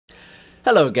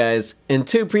Hello guys, in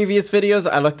two previous videos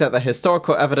I looked at the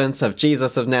historical evidence of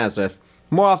Jesus of Nazareth,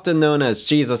 more often known as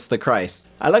Jesus the Christ.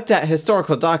 I looked at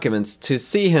historical documents to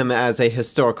see him as a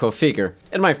historical figure.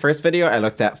 In my first video I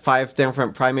looked at 5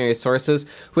 different primary sources,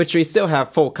 which we still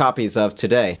have full copies of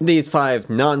today. These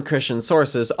 5 non-Christian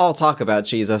sources all talk about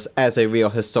Jesus as a real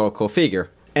historical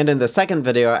figure. And in the second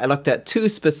video, I looked at 2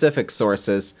 specific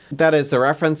sources. That is the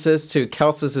references to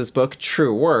Celsus's book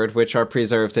True Word, which are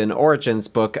preserved in Origen's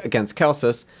book against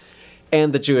Celsus,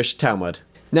 and the Jewish Talmud.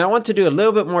 Now I want to do a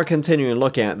little bit more continuing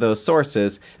looking at those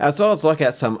sources, as well as look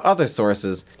at some other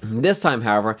sources. This time,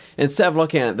 however, instead of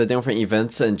looking at the different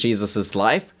events in Jesus'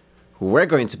 life, we're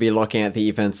going to be looking at the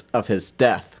events of his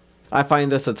death. I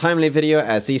find this a timely video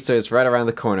as Easter is right around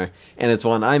the corner, and it's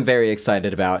one I'm very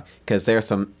excited about because there's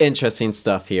some interesting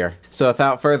stuff here. So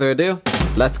without further ado,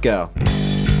 let's go.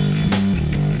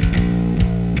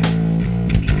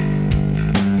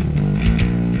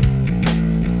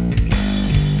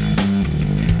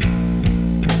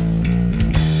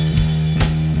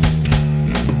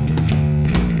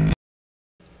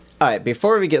 Alright,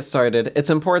 before we get started,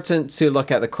 it's important to look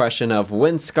at the question of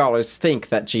when scholars think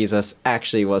that Jesus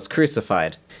actually was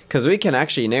crucified. Because we can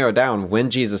actually narrow down when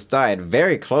Jesus died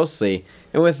very closely,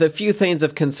 and with a few things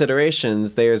of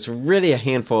considerations, there's really a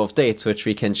handful of dates which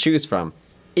we can choose from.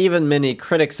 Even many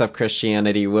critics of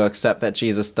Christianity will accept that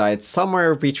Jesus died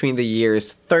somewhere between the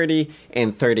years 30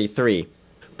 and 33.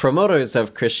 Promoters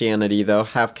of Christianity, though,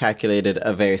 have calculated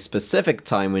a very specific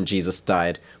time when Jesus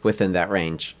died within that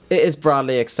range. It is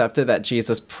broadly accepted that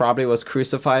Jesus probably was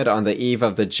crucified on the eve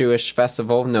of the Jewish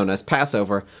festival known as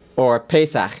Passover, or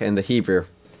Pesach in the Hebrew,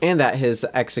 and that his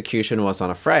execution was on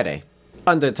a Friday,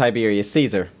 under Tiberius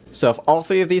Caesar. So if all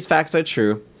 3 of these facts are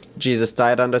true, Jesus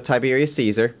died under Tiberius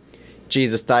Caesar,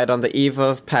 Jesus died on the eve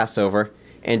of Passover,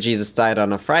 and Jesus died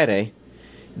on a Friday,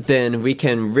 then we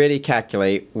can really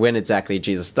calculate when exactly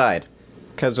Jesus died.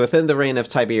 Because within the reign of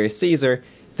Tiberius Caesar,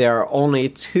 there are only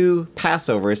 2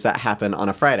 Passovers that happen on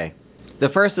a Friday. The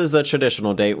first is a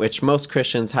traditional date which most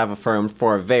Christians have affirmed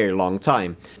for a very long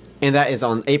time, and that is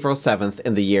on April 7th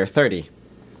in the year 30.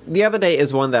 The other date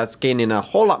is one that's gaining a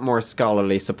whole lot more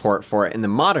scholarly support for in the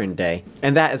modern day,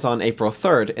 and that is on April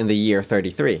 3rd in the year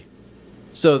 33.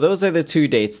 So those are the 2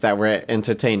 dates that we're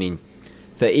entertaining.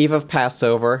 The eve of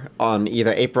Passover on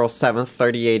either April 7th,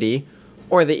 30 AD,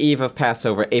 or the eve of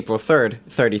Passover, April 3rd,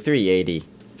 33 AD.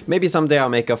 Maybe someday I'll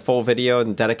make a full video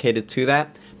dedicated to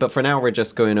that, but for now we're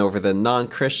just going over the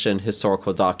non-Christian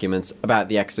historical documents about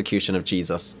the execution of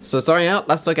Jesus. So starting out,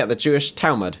 let's look at the Jewish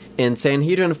Talmud. In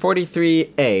Sanhedrin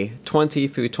 43a, 20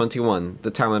 through 21, the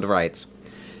Talmud writes,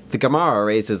 "The Gemara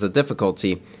raises a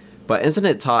difficulty, but isn't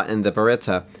it taught in the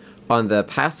Berita, on the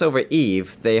Passover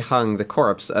Eve, they hung the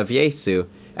corpse of Yesu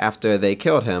after they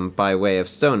killed him by way of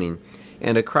stoning,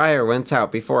 and a crier went out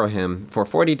before him for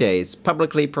 40 days,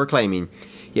 publicly proclaiming,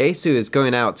 'Yesu is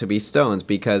going out to be stoned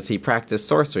because he practiced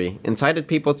sorcery, incited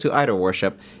people to idol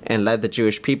worship, and led the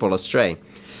Jewish people astray.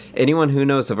 Anyone who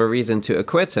knows of a reason to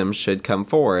acquit him should come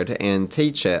forward and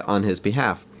teach it on his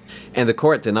behalf.' And the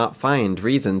court did not find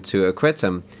reason to acquit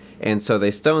him, and so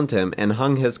they stoned him and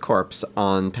hung his corpse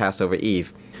on Passover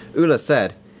Eve. Ula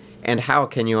said, 'And how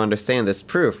can you understand this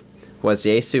proof? Was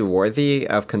Yesu worthy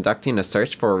of conducting a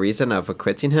search for a reason of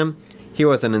acquitting him? He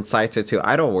was an inciter to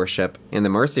idol worship, and the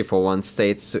Merciful One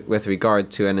states with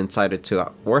regard to an inciter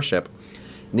to worship,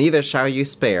 "Neither shall you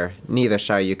spare, neither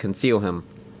shall you conceal him."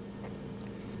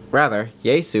 Rather,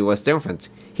 Yesu was different.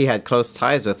 He had close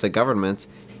ties with the government,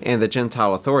 and the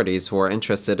Gentile authorities were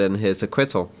interested in his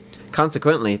acquittal.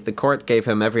 Consequently, the court gave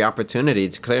him every opportunity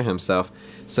to clear himself,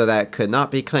 so that it could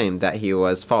not be claimed that he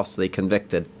was falsely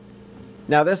convicted."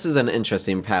 Now this is an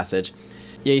interesting passage.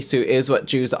 Yesu is what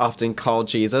Jews often call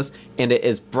Jesus, and it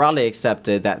is broadly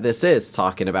accepted that this is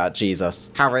talking about Jesus.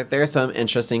 However, there are some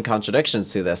interesting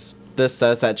contradictions to this. This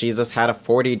says that Jesus had a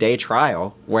 40-day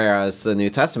trial, whereas the New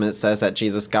Testament says that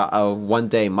Jesus got a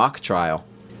 1-day mock trial.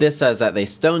 This says that they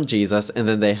stoned Jesus and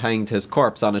then they hanged his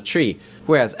corpse on a tree,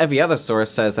 whereas every other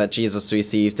source says that Jesus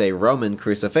received a Roman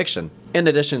crucifixion. In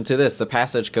addition to this, the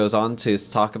passage goes on to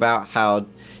talk about how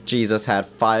Jesus had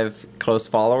 5 close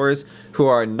followers who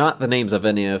are not the names of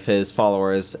any of his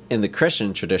followers in the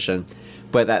Christian tradition,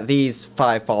 but that these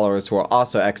 5 followers were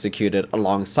also executed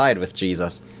alongside with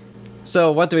Jesus.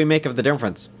 So what do we make of the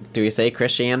difference? Do we say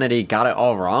Christianity got it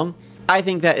all wrong? I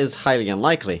think that is highly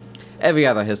unlikely. Every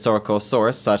other historical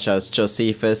source, such as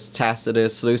Josephus,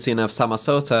 Tacitus, Lucian of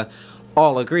Samosata,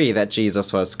 all agree that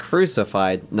Jesus was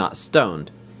crucified, not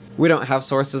stoned. We don't have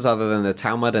sources other than the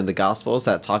Talmud and the Gospels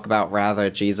that talk about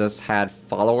rather Jesus had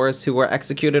followers who were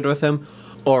executed with him,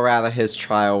 or rather his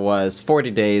trial was 40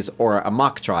 days or a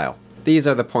mock trial. These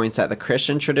are the points that the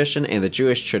Christian tradition and the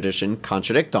Jewish tradition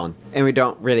contradict on, and we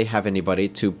don't really have anybody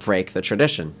to break the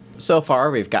tradition. So far,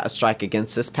 we've got a strike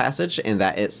against this passage in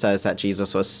that it says that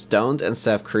Jesus was stoned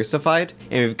instead of crucified,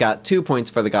 and we've got 2 points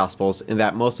for the Gospels in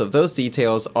that most of those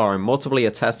details are multiply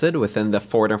attested within the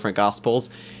 4 different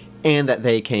Gospels, and that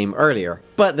they came earlier.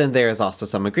 But then there is also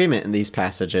some agreement in these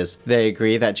passages. They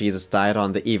agree that Jesus died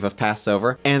on the eve of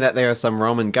Passover, and that there is some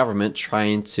Roman government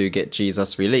trying to get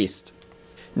Jesus released.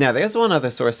 Now, there's one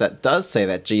other source that does say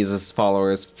that Jesus'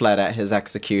 followers fled at his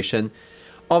execution,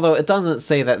 although it doesn't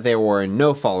say that there were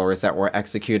no followers that were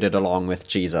executed along with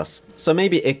Jesus. So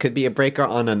maybe it could be a breaker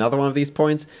on another one of these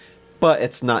points, but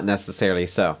it's not necessarily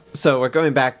so. So we're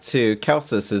going back to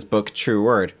Celsus's book True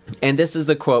Word, and this is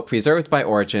the quote preserved by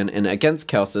Origen in Against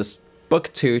Celsus,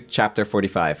 Book 2, Chapter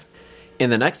 45. In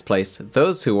the next place,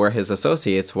 those who were his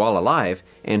associates while alive,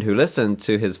 and who listened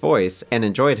to his voice and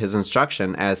enjoyed his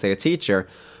instruction as their teacher,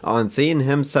 on seeing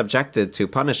him subjected to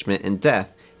punishment and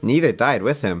death, neither died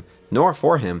with him, nor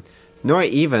for him, nor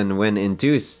even when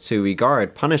induced to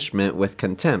regard punishment with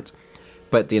contempt,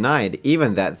 but denied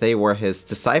even that they were his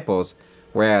disciples,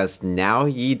 whereas now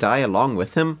ye die along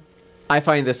with him? I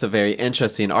find this a very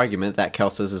interesting argument that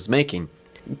Celsus is making.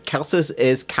 Celsus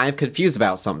is kind of confused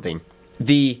about something.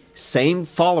 The same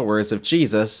followers of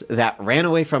Jesus that ran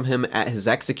away from him at his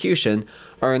execution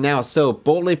are now so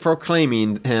boldly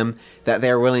proclaiming him that they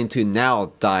are willing to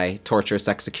now die torturous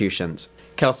executions.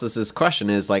 Celsus's question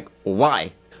is like,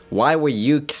 why? Why were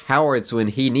you cowards when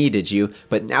he needed you,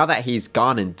 but now that he's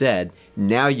gone and dead,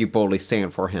 now you boldly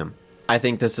stand for him? I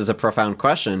think this is a profound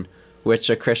question, which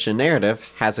a Christian narrative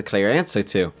has a clear answer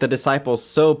to. The disciples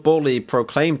so boldly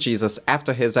proclaimed Jesus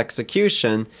after his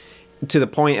execution to the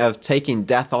point of taking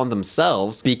death on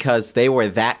themselves because they were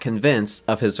that convinced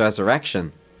of his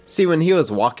resurrection. See, when he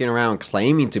was walking around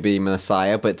claiming to be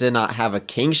Messiah but did not have a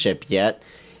kingship yet,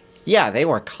 yeah, they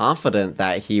were confident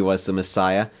that he was the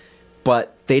Messiah,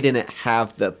 but they didn't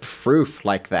have the proof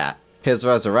like that. His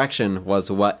resurrection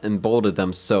was what emboldened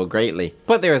them so greatly.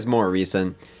 But there is more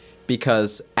reason,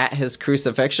 because at his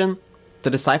crucifixion,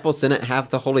 the disciples didn't have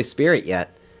the Holy Spirit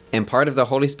yet. And part of the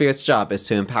Holy Spirit's job is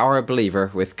to empower a believer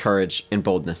with courage and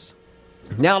boldness.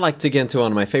 Now I'd like to get into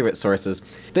one of my favorite sources.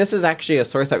 This is actually a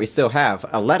source that we still have,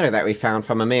 a letter that we found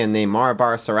from a man named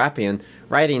Bar Serapian,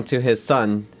 writing to his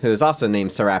son, who is also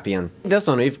named Serapian. This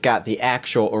one, we've got the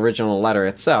actual original letter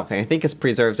itself, and I think it's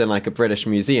preserved in like a British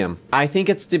museum. I think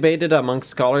it's debated amongst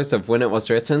scholars of when it was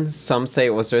written. Some say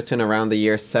it was written around the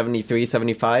year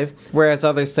 73-75, whereas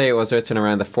others say it was written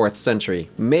around the 4th century.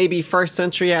 Maybe 1st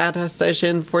century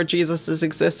attestation for Jesus'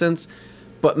 existence,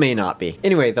 but may not be.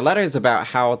 Anyway, the letter is about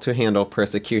how to handle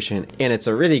persecution, and it's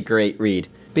a really great read.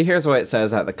 But here's what it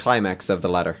says at the climax of the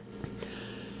letter.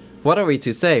 What are we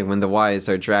to say when the wise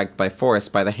are dragged by force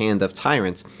by the hand of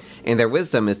tyrants, and their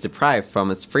wisdom is deprived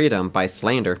from its freedom by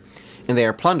slander, and they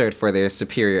are plundered for their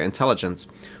superior intelligence,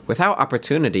 without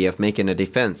opportunity of making a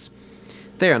defense?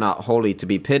 They are not wholly to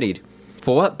be pitied.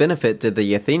 For what benefit did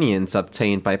the Athenians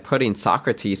obtain by putting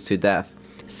Socrates to death,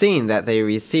 seeing that they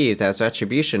received as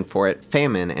retribution for it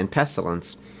famine and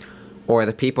pestilence? Or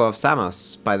the people of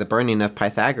Samos by the burning of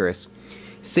Pythagoras,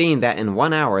 seeing that in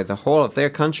 1 hour the whole of their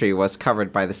country was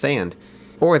covered by the sand?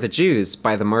 Or the Jews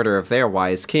by the murder of their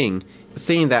wise king,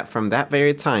 seeing that from that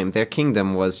very time their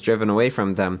kingdom was driven away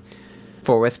from them?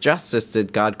 For with justice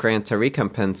did God grant a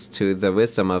recompense to the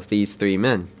wisdom of these 3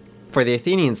 men. For the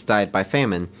Athenians died by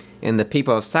famine, and the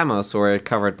people of Samos were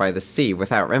covered by the sea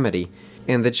without remedy,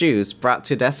 and the Jews, brought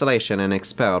to desolation and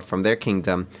expelled from their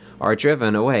kingdom, are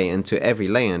driven away into every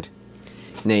land.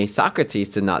 Nay, Socrates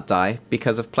did not die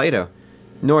because of Plato,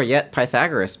 nor yet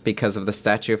Pythagoras because of the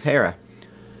statue of Hera,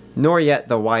 nor yet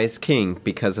the wise king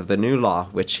because of the new law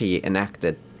which he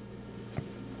enacted.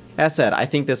 As said, I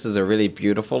think this is a really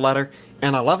beautiful letter,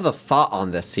 and I love the thought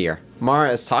on this here.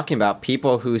 Mara is talking about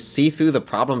people who see through the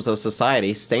problems of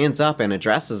society, stands up and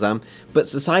addresses them, but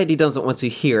society doesn't want to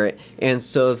hear it, and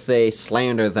so they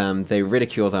slander them, they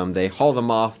ridicule them, they haul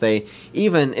them off, they,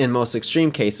 even in most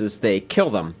extreme cases, they kill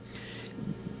them.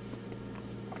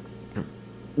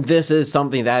 This is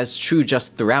something that is true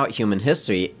just throughout human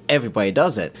history. Everybody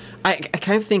does it. I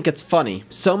kind of think it's funny.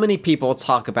 So many people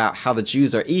talk about how the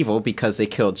Jews are evil because they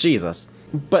killed Jesus.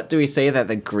 But do we say that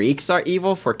the Greeks are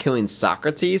evil for killing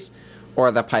Socrates? Or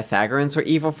the Pythagoreans are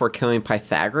evil for killing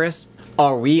Pythagoras?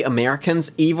 Are we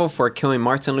Americans evil for killing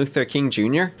Martin Luther King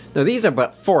Jr.? Now these are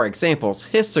but 4 examples.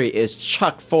 History is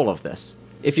chock full of this.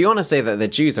 If you want to say that the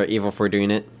Jews are evil for doing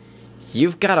it,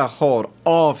 you've got to hold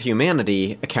all of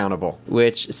humanity accountable,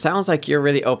 which sounds like you're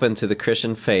really open to the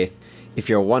Christian faith if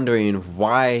you're wondering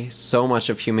why so much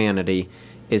of humanity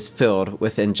is filled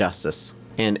with injustice,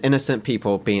 and innocent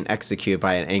people being executed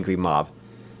by an angry mob.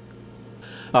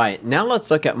 Alright, now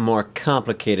let's look at a more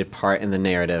complicated part in the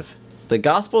narrative. The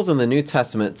Gospels in the New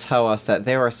Testament tell us that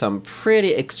there are some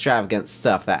pretty extravagant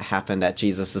stuff that happened at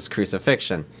Jesus'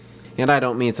 crucifixion. And I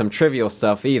don't mean some trivial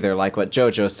stuff either, like what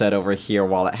Jojo said over here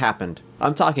while it happened.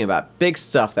 I'm talking about big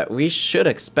stuff that we should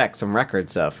expect some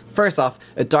records of. First off,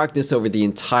 a darkness over the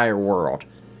entire world.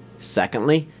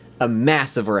 Secondly, a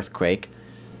massive earthquake.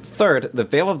 Third, the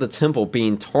veil of the temple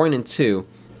being torn in two.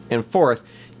 And fourth,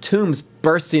 tombs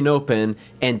bursting open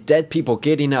and dead people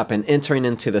getting up and entering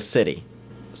into the city.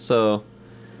 So,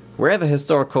 where are the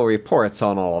historical reports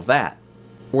on all of that?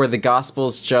 Were the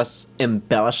Gospels just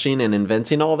embellishing and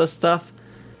inventing all this stuff?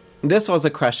 This was a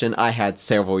question I had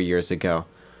several years ago.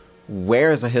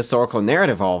 Where is a historical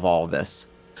narrative of all of this?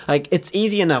 Like, it's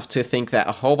easy enough to think that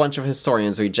a whole bunch of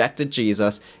historians rejected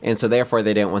Jesus, and so therefore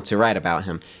they didn't want to write about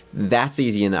him. That's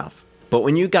easy enough. But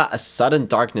when you got a sudden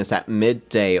darkness at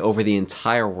midday over the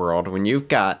entire world, when you've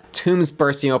got tombs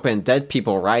bursting open and dead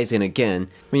people rising again,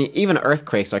 I mean, even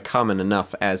earthquakes are common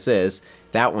enough as is,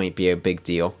 that won't be a big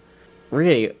deal.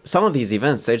 Really, some of these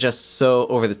events, they're just so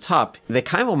over the top, they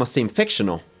kind of almost seem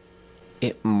fictional.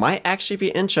 It might actually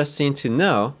be interesting to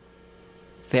know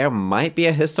there might be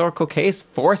a historical case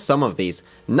for some of these.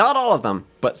 Not all of them,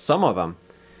 but some of them.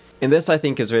 And this, I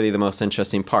think, is really the most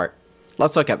interesting part.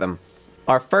 Let's look at them.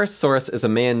 Our first source is a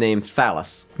man named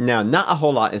Thallus. Now, not a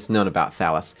whole lot is known about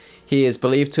Thallus. He is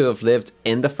believed to have lived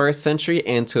in the 1st century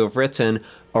and to have written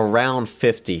around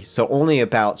 50, so only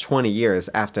about 20 years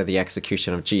after the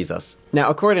execution of Jesus. Now,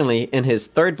 accordingly, in his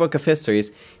 3rd book of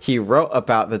histories, he wrote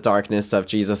about the darkness of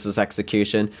Jesus'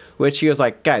 execution, which he was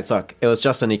like, guys, look, it was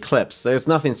just an eclipse. There's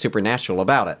nothing supernatural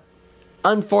about it.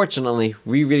 Unfortunately,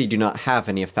 we really do not have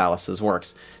any of Thallus'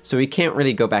 works, so we can't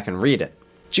really go back and read it.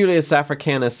 Julius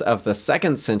Africanus of the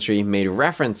 2nd century made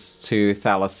reference to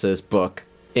Thallus' book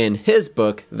in his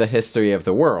book, The History of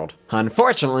the World.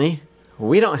 Unfortunately,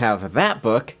 we don't have that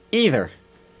book either.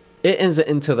 It isn't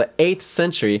until the 8th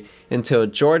century until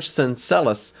George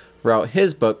Syncellus wrote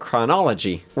his book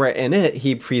Chronology, where in it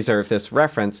he preserved this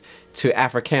reference to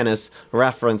Africanus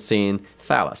referencing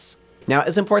Thallus. Now,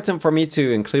 it's important for me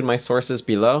to include my sources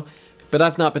below, but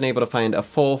I've not been able to find a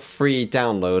full free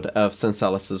download of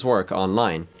Syncellus' work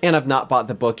online, and I've not bought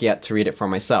the book yet to read it for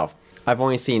myself. I've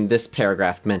only seen this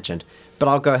paragraph mentioned, but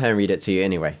I'll go ahead and read it to you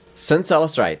anyway.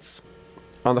 Syncellus writes,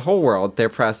 "On the whole world there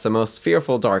pressed the most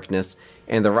fearful darkness,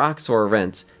 and the rocks were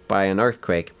rent by an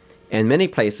earthquake, and many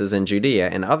places in Judea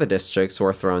and other districts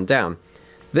were thrown down.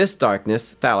 This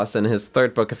darkness, Thallus in his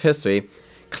 3rd book of history,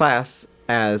 class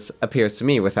as, appears to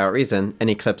me without reason, an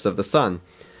eclipse of the sun.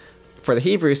 For the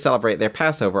Hebrews celebrate their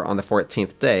Passover on the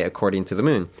 14th day according to the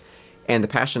moon, and the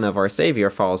Passion of our Savior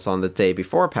falls on the day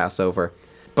before Passover.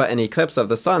 But an eclipse of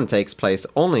the sun takes place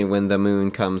only when the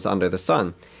moon comes under the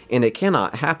sun, and it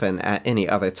cannot happen at any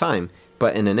other time,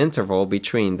 but in an interval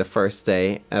between the first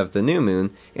day of the new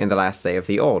moon and the last day of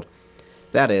the old,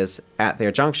 that is, at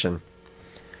their junction.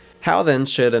 How then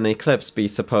should an eclipse be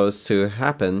supposed to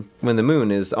happen when the moon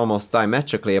is almost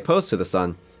diametrically opposed to the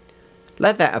sun?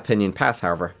 Let that opinion pass,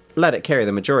 however. Let it carry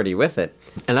the majority with it,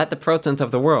 and let the portent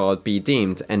of the world be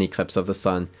deemed an eclipse of the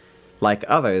sun, like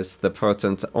others, the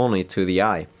portent only to the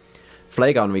eye.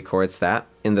 Phlegon records that,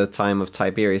 in the time of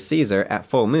Tiberius Caesar, at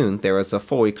full moon there was a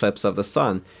full eclipse of the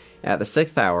sun, at the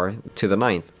 6th hour to the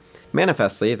 9th,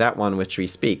 manifestly that one which we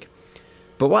speak.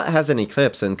 But what has an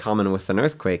eclipse in common with an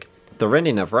earthquake? The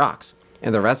rending of rocks,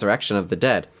 and the resurrection of the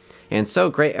dead, and so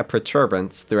great a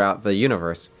perturbance throughout the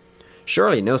universe.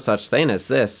 Surely no such thing as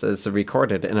this is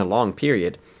recorded in a long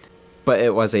period, but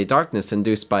it was a darkness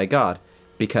induced by God,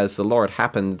 because the Lord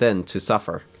happened then to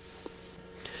suffer."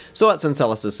 So what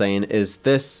Syncellus is saying is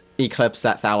this eclipse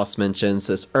that Thallus mentions,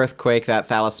 this earthquake that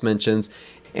Thallus mentions,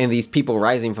 and these people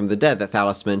rising from the dead that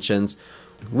Thallus mentions,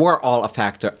 were all a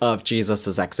factor of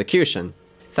Jesus' execution.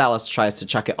 Thallus tries to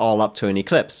chuck it all up to an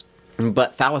eclipse,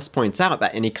 but Thallus points out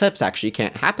that an eclipse actually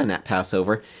can't happen at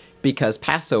Passover, because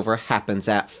Passover happens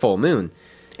at full moon,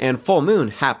 and full moon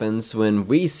happens when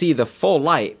we see the full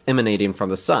light emanating from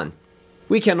the sun.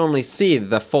 We can only see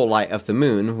the full light of the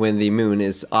moon when the moon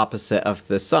is opposite of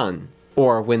the sun,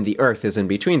 or when the earth is in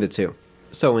between the two.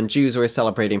 So when Jews were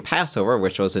celebrating Passover,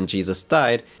 which was when Jesus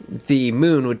died, the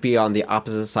moon would be on the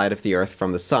opposite side of the earth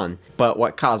from the sun. But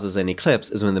what causes an eclipse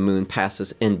is when the moon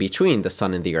passes in between the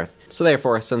sun and the earth. So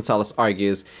therefore, Syncellus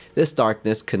argues this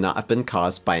darkness could not have been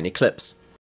caused by an eclipse.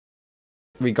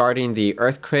 Regarding the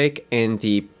earthquake and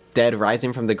the dead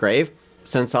rising from the grave,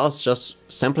 Syncellus just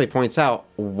simply points out,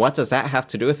 what does that have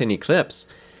to do with an eclipse?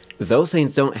 Those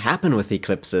things don't happen with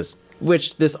eclipses.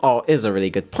 Which this all is a really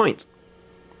good point.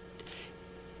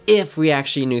 If we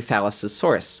actually knew Thallus'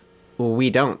 source, we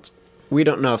don't. We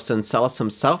don't know if Syncellus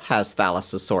himself has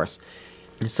Thallus' source.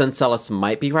 Syncellus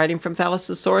might be writing from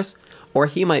Thallus' source, or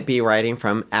he might be writing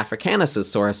from Africanus'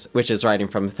 source, which is writing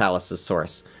from Thallus'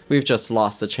 source. We've just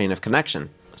lost the chain of connection.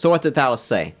 So what did Thallus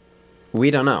say? We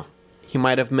don't know. He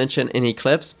might have mentioned an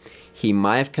eclipse. He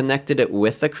might have connected it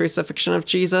with the crucifixion of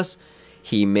Jesus.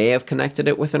 He may have connected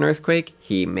it with an earthquake.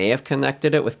 He may have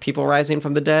connected it with people rising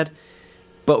from the dead.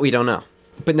 But we don't know.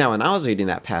 But now when I was reading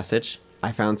that passage,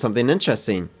 I found something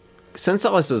interesting.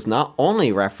 Syncellus was not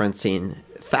only referencing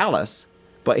Thallus,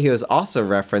 but he was also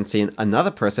referencing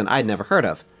another person I'd never heard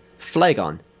of,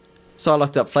 Phlegon. So I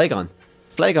looked up Phlegon.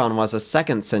 Phlegon was a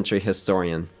 2nd century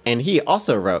historian, and he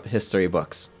also wrote history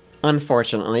books.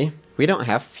 Unfortunately, we don't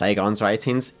have Phlegon's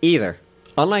writings either.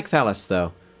 Unlike Thallus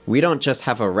though, we don't just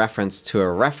have a reference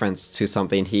to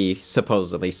something he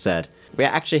supposedly said. We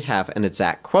actually have an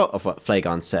exact quote of what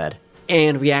Phlegon said.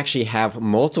 And we actually have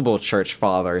multiple church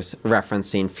fathers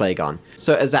referencing Phlegon.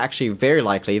 So it's actually very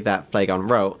likely that Phlegon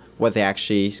wrote what they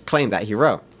actually claim that he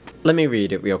wrote. Let me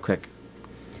read it real quick.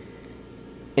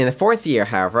 In the 4th year,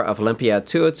 however, of Olympiad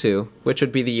 202, which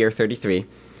would be the year 33,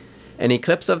 an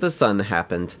eclipse of the sun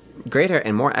happened, greater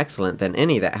and more excellent than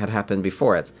any that had happened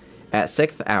before it. At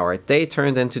 6th hour, day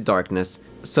turned into darkness,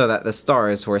 so that the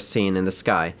stars were seen in the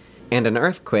sky, and an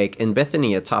earthquake in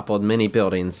Bithynia toppled many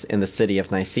buildings in the city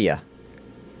of Nicaea.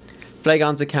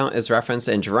 Phlegon's account is referenced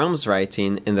in Jerome's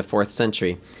writing in the 4th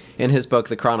century, in his book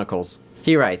the Chronicles.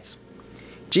 He writes,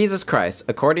 Jesus Christ,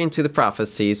 according to the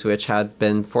prophecies which had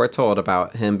been foretold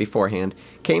about him beforehand,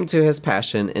 came to his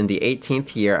passion in the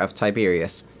 18th year of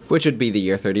Tiberius, which would be the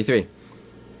year 33.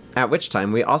 At which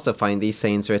time we also find these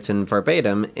sayings written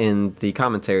verbatim in the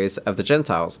commentaries of the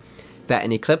Gentiles, that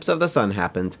an eclipse of the sun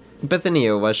happened,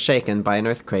 Bithynia was shaken by an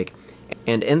earthquake,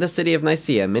 and in the city of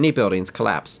Nicaea many buildings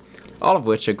collapsed, all of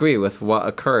which agree with what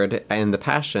occurred in the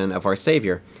Passion of our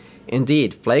Savior.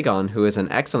 Indeed, Phlegon, who is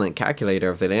an excellent calculator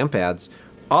of the Olympiads,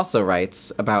 also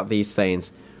writes about these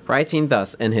things, writing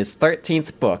thus in his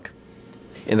 13th book.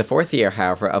 In the 4th year,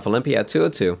 however, of Olympiad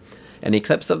 202, an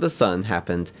eclipse of the sun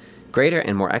happened, greater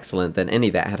and more excellent than any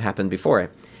that had happened before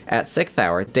it. At 6th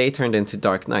hour, day turned into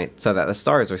dark night, so that the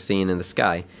stars were seen in the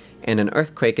sky, and an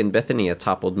earthquake in Bithynia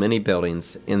toppled many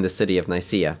buildings in the city of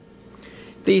Nicaea.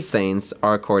 These things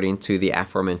are according to the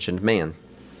aforementioned man.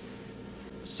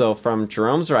 So from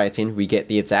Jerome's writing, we get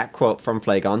the exact quote from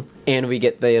Phlegon, and we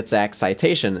get the exact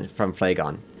citation from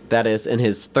Phlegon. That is in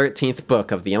his 13th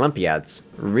book of the Olympiads.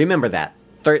 Remember that,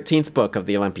 13th book of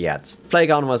the Olympiads.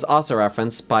 Phlegon was also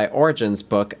referenced by Origen's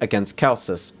book against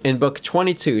Celsus. In book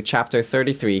 22, chapter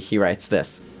 33, he writes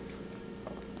this.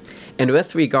 And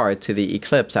with regard to the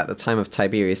eclipse at the time of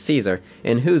Tiberius Caesar,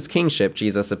 in whose kingship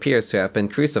Jesus appears to have been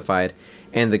crucified,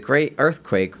 and the great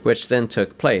earthquake which then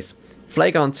took place,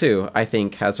 Phlegon too, I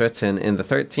think, has written in the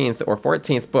 13th or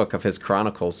 14th book of his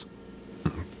Chronicles.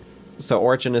 So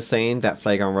Origen is saying that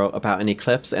Phlegon wrote about an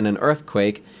eclipse and an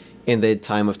earthquake in the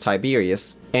time of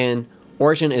Tiberius, and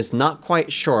Origen is not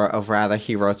quite sure of whether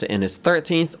he wrote it in his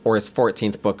 13th or his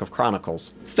 14th book of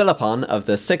Chronicles. Philoponus of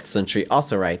the 6th century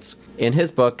also writes, in his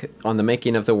book on the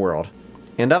making of the world,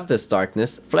 and of this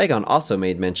darkness Phlegon also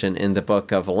made mention in the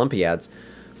book of Olympiads,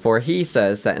 for he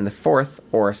says that in the 4th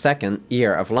or 2nd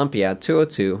year of Olympiad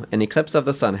 202 an eclipse of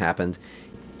the sun happened,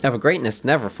 of a greatness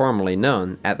never formerly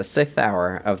known. At the 6th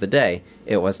hour of the day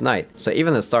it was night, so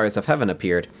even the stars of heaven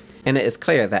appeared, and it is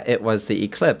clear that it was the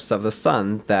eclipse of the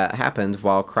sun that happened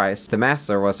while Christ the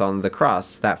Master was on the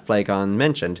cross that Phlegon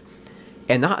mentioned,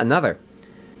 and not another.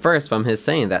 First, from his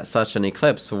saying that such an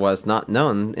eclipse was not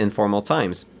known in formal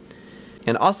times,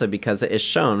 and also because it is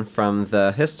shown from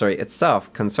the history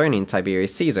itself concerning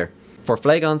Tiberius Caesar. For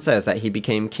Phlegon says that he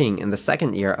became king in the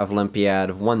 2nd year of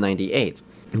Olympiad 198,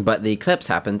 but the eclipse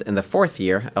happened in the 4th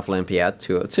year of Olympiad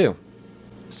 202.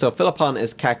 So Philoponus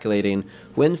is calculating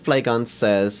when Phlegon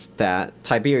says that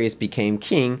Tiberius became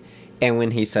king and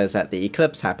when he says that the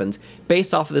eclipse happened,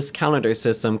 based off of this calendar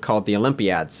system called the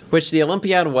Olympiads, which the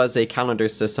Olympiad was a calendar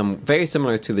system very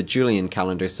similar to the Julian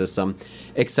calendar system,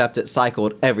 except it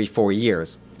cycled every 4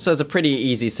 years. So it's a pretty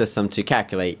easy system to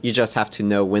calculate. You just have to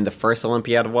know when the first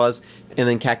Olympiad was, and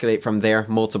then calculate from there,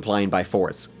 multiplying by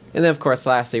 4s. And then of course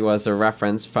lastly was a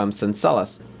reference from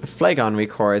Syncellus. Phlegon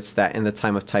records that in the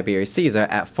time of Tiberius Caesar,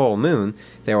 at full moon,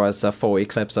 there was a full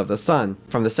eclipse of the sun,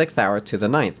 from the 6th hour to the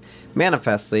 9th,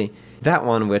 manifestly that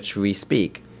one which we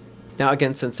speak. Now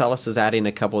again, Syncellus is adding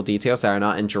a couple details that are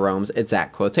not in Jerome's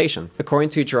exact quotation. According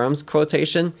to Jerome's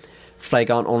quotation,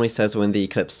 Phlegon only says when the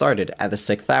eclipse started, at the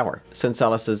 6th hour.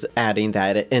 Syncellus is adding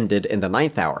that it ended in the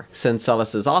 9th hour.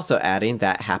 Syncellus is also adding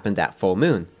that happened at full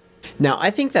moon. Now, I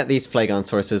think that these Phlegon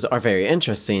sources are very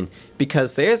interesting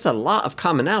because there's a lot of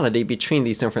commonality between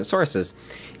these different sources.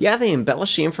 Yeah, they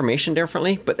embellish the information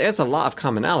differently, but there's a lot of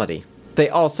commonality. They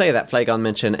all say that Phlegon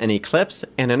mentioned an eclipse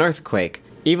and an earthquake.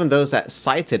 Even those that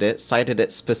cited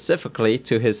it specifically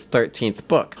to his 13th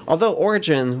book, although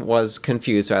Origen was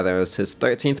confused whether it was his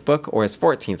 13th book or his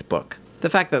 14th book. The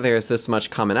fact that there is this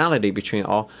much commonality between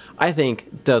all, I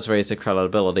think, does raise the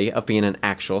credibility of being an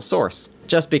actual source.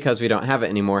 Just because we don't have it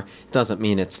anymore doesn't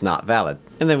mean it's not valid.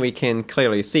 And then we can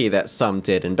clearly see that some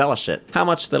did embellish it. How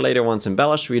much the later ones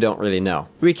embellished, we don't really know.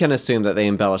 We can assume that they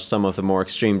embellished some of the more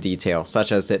extreme detail,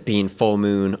 such as it being full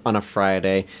moon on a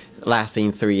Friday,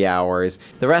 lasting 3 hours.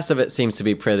 The rest of it seems to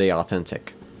be pretty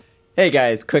authentic. Hey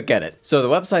guys, quick edit. So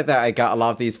the website that I got a lot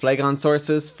of these Phlegon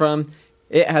sources from,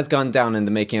 it has gone down in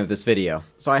the making of this video.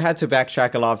 So I had to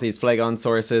backtrack a lot of these Phlegon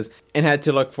sources and had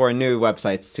to look for new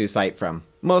websites to cite from.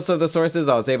 Most of the sources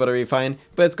I was able to refine,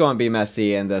 but it's going to be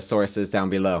messy in the sources down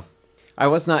below. I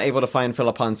was not able to find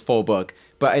Philoponus' full book,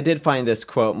 but I did find this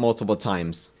quote multiple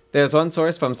times. There's one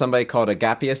source from somebody called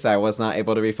Agapius that I was not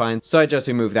able to refine, so I just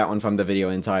removed that one from the video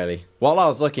entirely. While I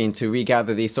was looking to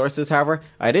regather these sources, however,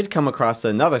 I did come across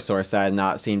another source that I had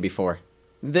not seen before.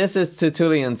 This is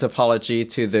Tertullian's apology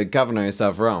to the governors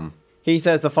of Rome. He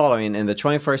says the following in the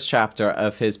 21st chapter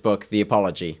of his book, The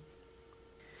Apology.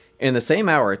 In the same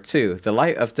hour, too, the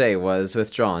light of day was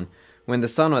withdrawn, when the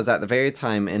sun was at the very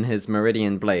time in his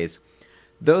meridian blaze.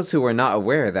 Those who were not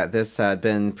aware that this had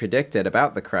been predicted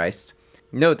about the Christ,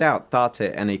 no doubt thought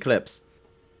it an eclipse.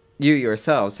 You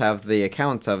yourselves have the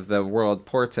account of the world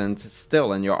portent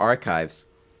still in your archives.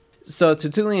 So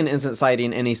Tertullian isn't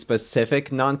citing any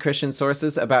specific non-Christian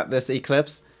sources about this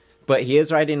eclipse, but he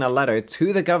is writing a letter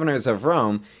to the governors of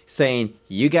Rome saying,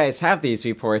 you guys have these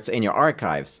reports in your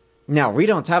archives. Now, we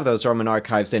don't have those Roman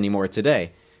archives anymore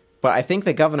today, but I think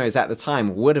the governors at the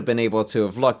time would have been able to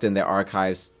have looked in their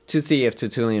archives to see if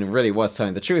Tertullian really was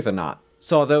telling the truth or not.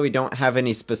 So although we don't have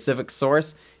any specific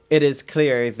source, it is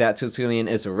clear that Tertullian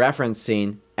is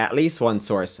referencing at least one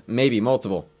source, maybe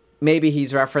multiple. Maybe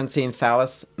he's referencing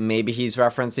Thallus, maybe he's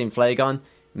referencing Phlegon,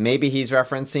 maybe he's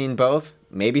referencing both,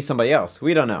 maybe somebody else,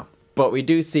 we don't know. But we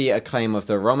do see a claim of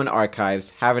the Roman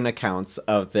archives having accounts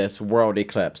of this world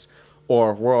eclipse,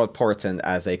 or world portent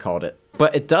as they called it.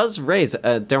 But it does raise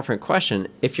a different question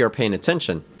if you're paying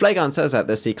attention. Phlegon says that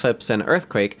this eclipse and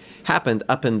earthquake happened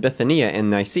up in Bithynia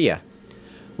and Nicaea,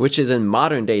 which is in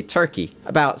modern day Turkey,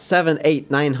 about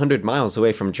 900 miles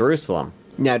away from Jerusalem.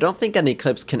 Now, I don't think an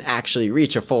eclipse can actually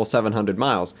reach a full 700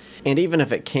 miles, and even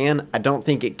if it can, I don't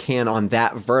think it can on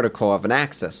that vertical of an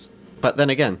axis. But then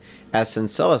again, as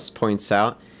Syncellus points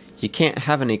out, you can't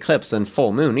have an eclipse in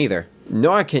full moon either,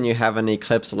 nor can you have an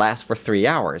eclipse last for 3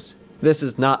 hours. This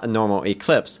is not a normal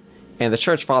eclipse, and the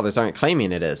church fathers aren't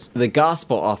claiming it is. The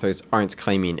gospel authors aren't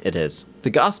claiming it is.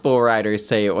 The gospel writers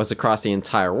say it was across the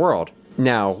entire world.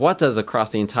 Now, what does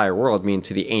across the entire world mean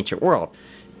to the ancient world?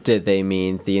 Did they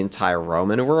mean the entire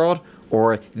Roman world,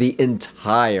 or the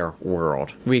entire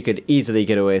world? We could easily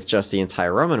get away with just the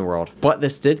entire Roman world, but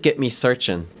this did get me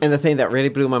searching. And the thing that really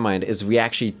blew my mind is we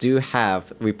actually do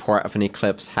have a report of an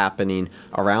eclipse happening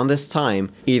around this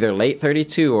time, either late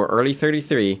 32 or early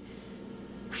 33,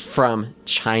 from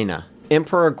China.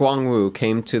 Emperor Guangwu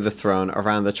came to the throne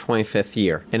around the 25th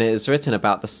year, and it is written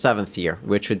about the 7th year,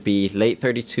 which would be late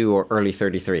 32 or early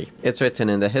 33. It's written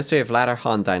in the History of Latter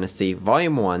Han Dynasty,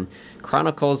 Volume 1,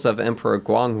 Chronicles of Emperor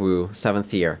Guangwu,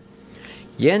 7th year.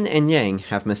 Yin and Yang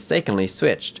have mistakenly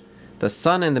switched. The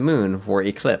sun and the moon were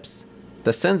eclipsed.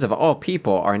 The sins of all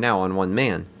people are now on one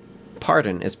man.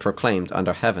 Pardon is proclaimed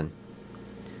under heaven.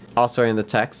 Also in the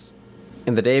text,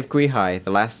 in the day of Guihai,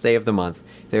 the last day of the month,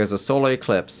 there is a solar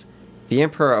eclipse. The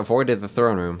emperor avoided the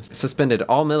throne room, suspended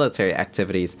all military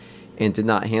activities, and did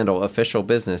not handle official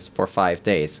business for 5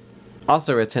 days.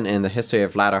 Also written in the History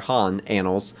of Latter Han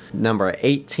Annals, number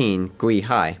 18,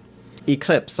 Guihai.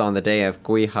 Eclipse on the day of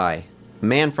Guihai.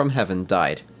 Man from heaven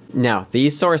died. Now,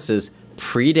 these sources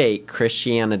predate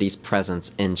Christianity's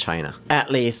presence in China. At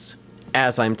least,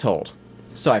 as I'm told.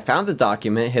 So I found the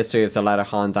document, History of the Latter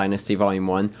Han Dynasty, Volume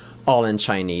 1, all in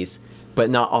Chinese, but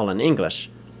not all in English.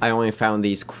 I only found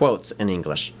these quotes in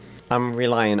English. I'm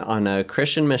relying on a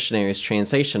Christian missionary's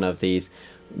translation of these,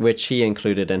 which he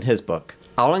included in his book.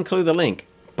 I'll include the link,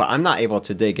 but I'm not able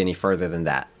to dig any further than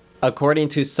that. According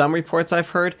to some reports I've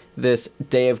heard, this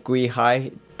day of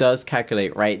Guihai does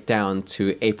calculate right down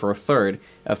to April 3rd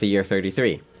of the year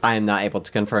 33. I am not able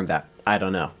to confirm that. I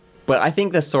don't know. But I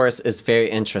think this source is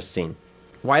very interesting,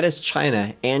 Why does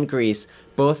China and Greece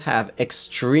both have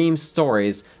extreme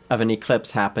stories of an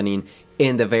eclipse happening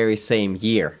in the very same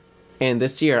year? And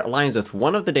this year aligns with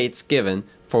one of the dates given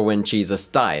for when Jesus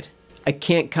died. I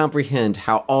can't comprehend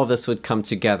how all this would come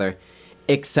together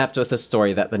except with the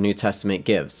story that the New Testament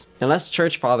gives. Unless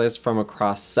church fathers from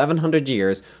across 700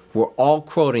 years were all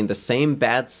quoting the same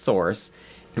bad source,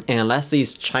 and unless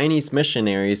these Chinese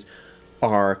missionaries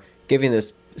are giving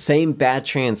this same bad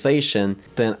translation,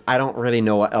 then I don't really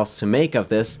know what else to make of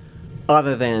this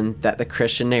other than that the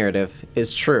Christian narrative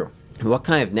is true. What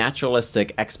kind of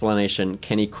naturalistic explanation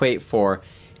can equate for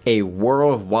a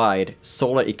worldwide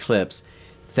solar eclipse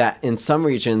that in some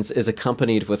regions is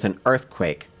accompanied with an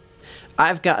earthquake?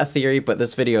 I've got a theory, but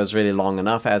this video is really long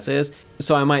enough as is,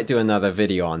 so I might do another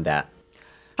video on that.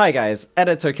 Hi guys,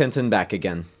 Editor Kenton back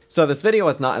again. So this video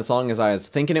was not as long as I was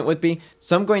thinking it would be,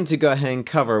 so I'm going to go ahead and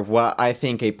cover what I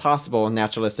think a possible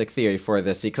naturalistic theory for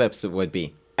this eclipse would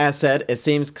be. As said, it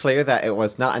seems clear that it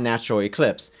was not a natural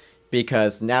eclipse,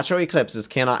 because natural eclipses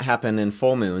cannot happen in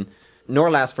full moon, nor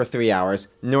last for 3 hours,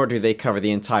 nor do they cover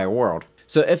the entire world.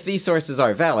 So if these sources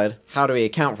are valid, how do we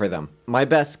account for them? My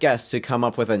best guess to come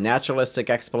up with a naturalistic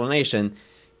explanation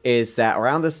is that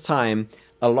around this time,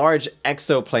 a large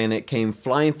exoplanet came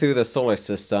flying through the solar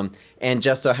system and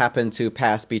just so happened to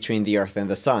pass between the Earth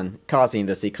and the Sun, causing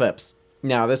this eclipse.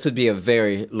 Now, this would be a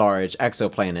very large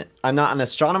exoplanet. I'm not an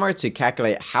astronomer to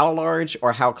calculate how large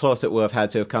or how close it would have had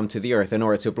to have come to the Earth in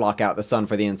order to block out the Sun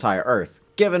for the entire Earth.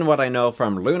 Given what I know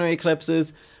from lunar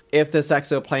eclipses, if this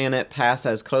exoplanet passed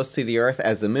as close to the Earth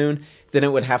as the Moon, then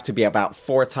it would have to be about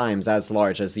 4 times as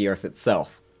large as the Earth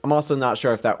itself. I'm also not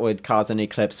sure if that would cause an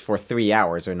eclipse for 3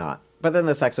 hours or not. But then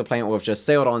this exoplanet would have just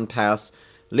sailed on past,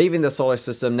 leaving the solar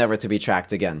system never to be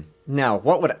tracked again. Now,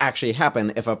 what would actually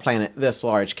happen if a planet this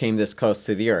large came this close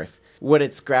to the Earth? Would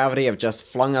its gravity have just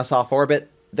flung us off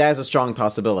orbit? That is a strong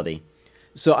possibility.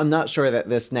 So I'm not sure that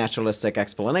this naturalistic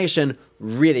explanation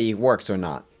really works or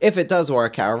not. If it does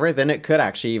work, however, then it could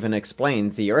actually even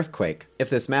explain the earthquake. If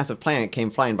this massive planet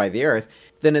came flying by the Earth,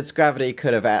 then its gravity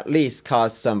could have at least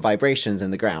caused some vibrations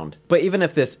in the ground. But even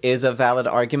if this is a valid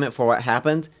argument for what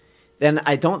happened, then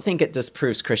I don't think it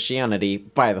disproves Christianity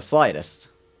by the slightest.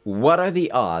 What are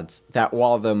the odds that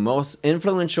while the most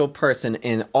influential person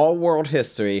in all world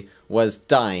history was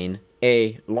dying,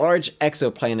 a large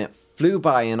exoplanet flew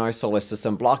by in our solar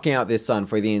system, blocking out the Sun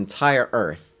for the entire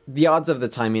Earth? The odds of the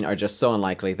timing are just so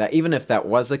unlikely that even if that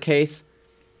was the case,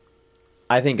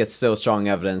 I think it's still strong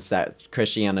evidence that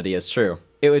Christianity is true.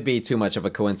 It would be too much of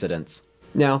a coincidence.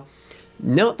 Now,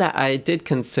 note that I did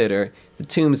consider the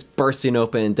tombs bursting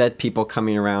open and dead people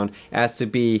coming around as to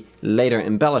be later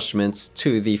embellishments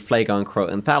to the Phlegon quote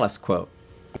and Thallus quote.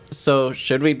 So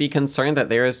should we be concerned that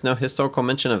there is no historical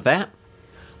mention of that?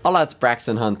 I'll let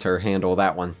Braxton Hunter handle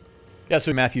that one. Yeah,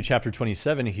 so Matthew chapter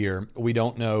 27 here, we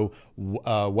don't know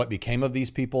what became of these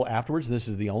people afterwards. This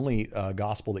is the only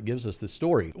gospel that gives us this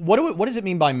story. What does it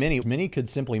mean by many? Many could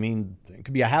simply mean, it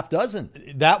could be a half dozen.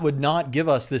 That would not give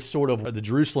us this sort of the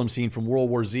Jerusalem scene from World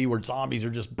War Z where zombies are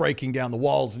just breaking down the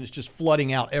walls and it's just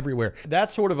flooding out everywhere. That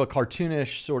sort of a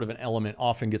cartoonish sort of an element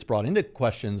often gets brought into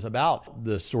questions about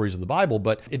the stories of the Bible,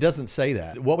 but it doesn't say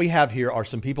that. What we have here are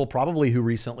some people probably who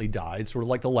recently died, sort of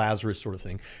like the Lazarus sort of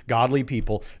thing, godly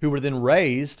people who were then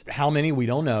raised. How many, we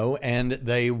don't know, and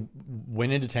they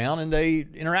went into town and they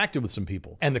interacted with some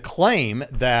people. And the claim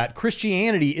that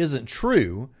Christianity isn't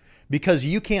true because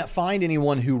you can't find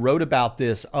anyone who wrote about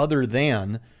this other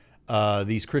than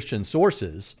these Christian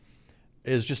sources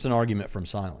is just an argument from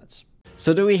silence.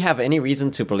 So do we have any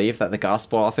reason to believe that the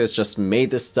gospel authors just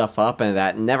made this stuff up and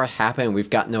that never happened, we've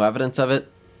got no evidence of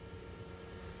it?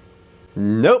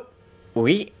 Nope.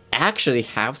 We actually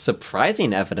have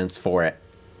surprising evidence for it.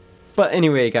 But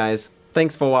anyway guys,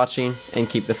 thanks for watching and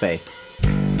keep the faith.